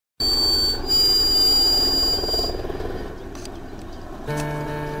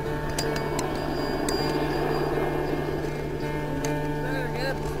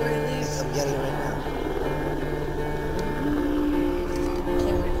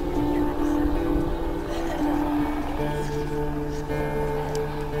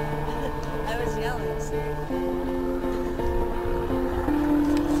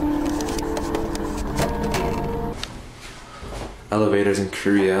elevators in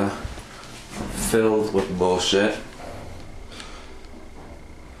Korea filled with bullshit.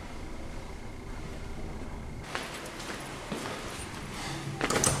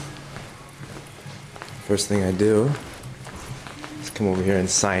 First thing I do is come over here and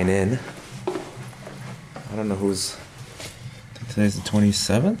sign in. I don't know who's... I think today's the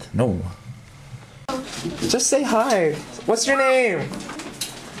 27th? No. Just say hi. What's your name?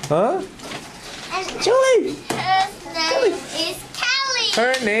 Huh? Julie!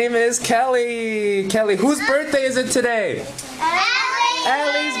 Her name is Kelly. Kelly, whose birthday is it today?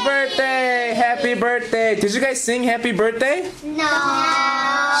 Ellie's birthday. Happy birthday. Did you guys sing happy birthday?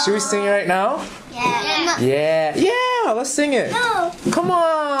 No. Should we sing it right now? Yeah. Yeah. Yeah, let's sing it. No. Come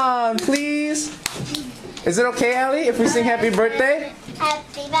on, please. Is it okay, Ellie, if we sing happy birthday?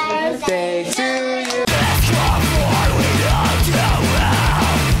 Happy birthday to you.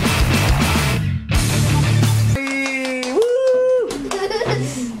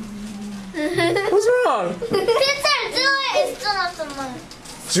 What's wrong?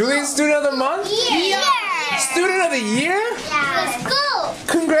 Julie's student of the month? Yeah. Student of the year? Yeah. School.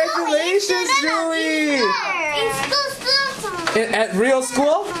 Congratulations, Julie. In school, At real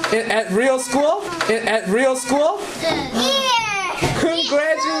school? At real school? At real school? Yeah.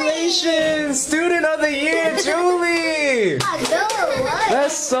 Congratulations, student of the year, Julie.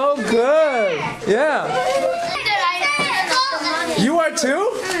 That's so good. Yeah. You are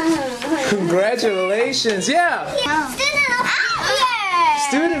too? Congratulations. Yeah.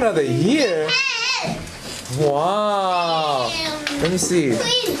 Student of the year. Wow. Let me see.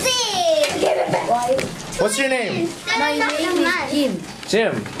 What's your name? My name is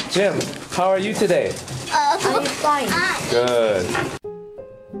Jim. Jim. How are you today? I'm fine. Good.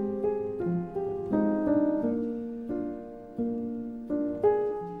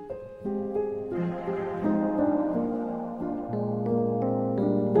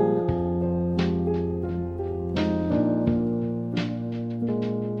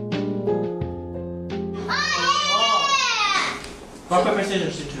 Rock, paper,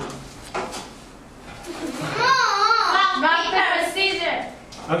 scissors, shoot. Rock, paper, scissors.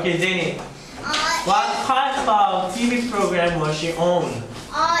 Okay, Danny. What type of TV program was she on?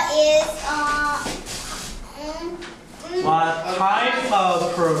 What type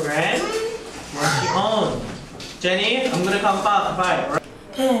of program was she on? Jenny, I'm gonna come back. Bye.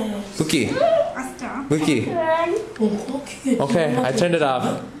 Luki. Luki. Okay, I turned it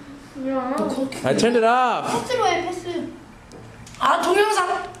off. I turned it off. 패스로 해, 패스. 아,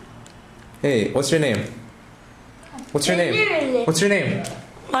 동영상. Hey, what's your name? What's your name? What's your name?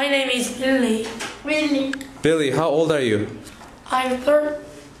 My name is Billy. Billy. Billy, how old are you? I'm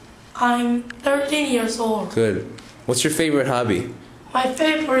 13 years old. Good. What's your favorite hobby? My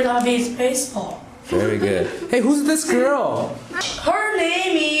favorite hobby is baseball. Very good. Hey, who's this girl? Her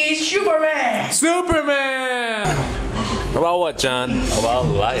name is Superman. Superman! About what, John? About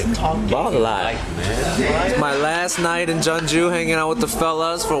life. About life. Man. My last night in Jeonju, hanging out with the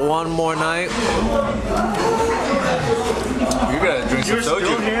fellas for one more night. You gotta drink some You're soju.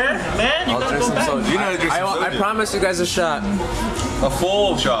 still here? Man, you I'll gotta drink go some back. soju. You gotta drink some I soju. promise you guys a shot. A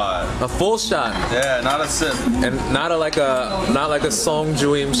full shot. A full shot. Yeah, not a sip. And not like a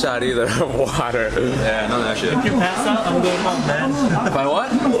Songjuim shot either of water. Yeah, none of that shit. If you pass out, I'm going home, man. If I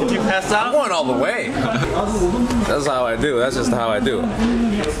what? If you pass I'm out, going all the way. That's how I do. That's just how I do.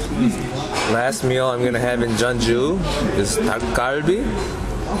 Last meal I'm gonna have in Jeonju is 닭갈비.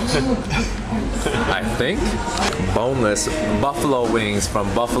 I think boneless buffalo wings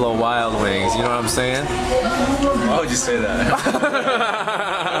from Buffalo Wild Wings. You know what I'm saying? Why would you say that?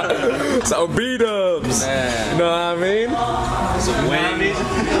 So beat-ups. Man. You know what I mean? Some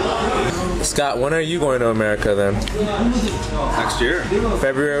wings. Scott, when are you going to America then? Next year.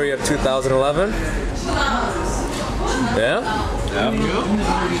 February of 2011? Yeah? Yeah.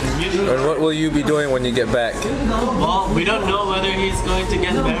 And what will you be doing when you get back? well, we don't know whether he's going to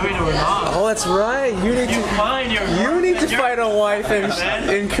get married or not. Oh, that's right. You need to Find your find a wife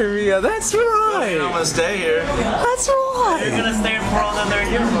in Korea. That's I'm right. gonna stay here. That's You're right. gonna stay for another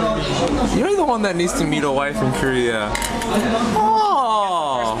year for me. You're the one that needs to meet a wife in Korea.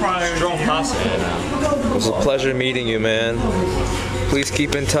 Oh. Strong process. It was a pleasure meeting you, man. Please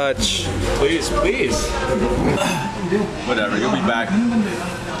keep in touch. Please, please. Whatever, you'll be back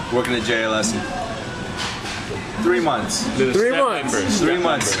working at JLS in 3 months. 3 months. 3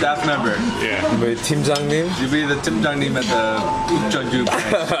 months, staff member. Wait, 팀장님? You'll be the 팀장님 at the Jeonju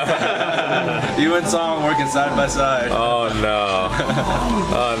branch. You and Song working side by side. Oh no.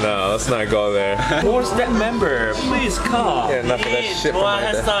 Oh no, let's not go there. Where's that member? Please come. Get enough of that shit from my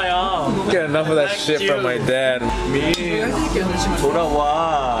dad. Get enough of that shit from my dad.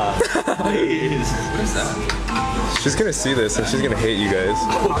 돌아와. Please. She's gonna see this and she's gonna hate you guys.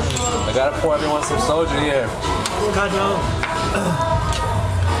 I gotta pour everyone some soju here.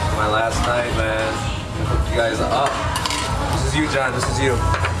 My last night, man. You guys are up. This is you, John. This is you.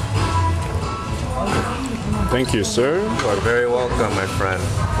 Thank you, sir. You are very welcome, my friend.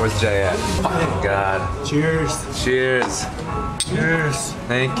 Where's Jay at? Thank God. Cheers. Cheers. Cheers.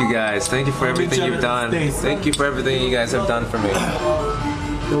 Thank you guys. Thank you for everything you've done. Thank you for everything you guys have done for me.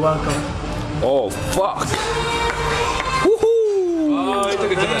 You're welcome. Oh, fuck. Woohoo! Oh, he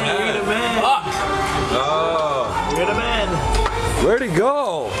took it to the head. You're the man. Fuck. Oh. You're the man. Where'd it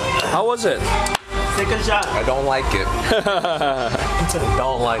go? How was it? Second shot. I don't like it. I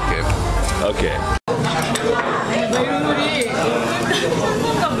don't like it. Okay.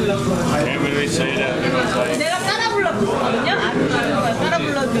 Can't really say that. 내가 따라 불렀거든요. 따라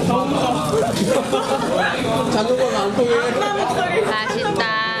불렀는데 더 무서워. 자전거가 안 통해. 맛있다.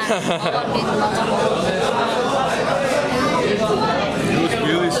 It was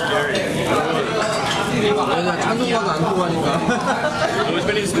really scary. 아니야, 자전거가 안 통하니까.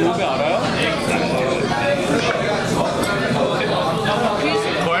 로즈베리스 누구 알아요?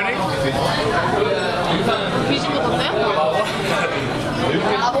 귀신 먹었어요?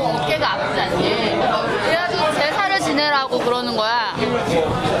 나보고 어깨가 아프지 않니? 그래가지고 제사를 지내라고 그러는 거야.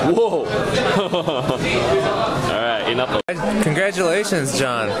 Whoa. Alright, enough of Congratulations,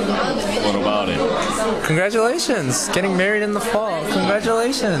 John. what about it? Congratulations. Getting married in the fall.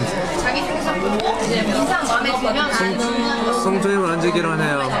 Congratulations. 자기 생각 보고 인상 마음에 들면 송주님 언제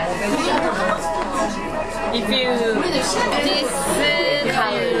결혼해요? If you this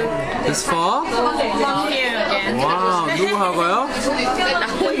가을 This fall? come here again. Wow, 누구하고요? 나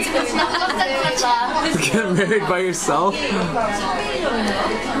혼자 Get married by yourself?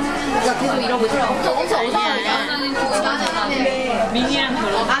 계속 이러고 있어. 엄청 아니야. 민이랑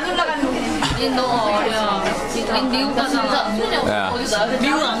결혼. 안 올라가는 민 너무 어려. 민 미국 가잖아. Yeah.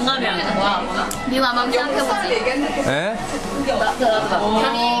 미국 안 가면 미국 안 가면 생각해보지. 에?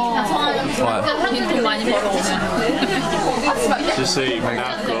 형이 형이 돈 많이 벌어오면. Just say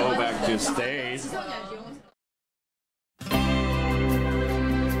not go back to States.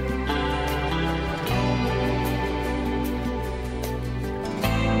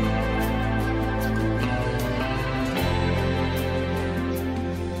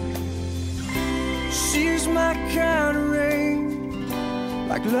 She's my kind of rain,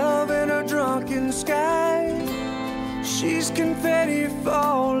 like love in a drunken sky. She's confetti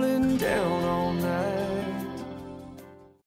fall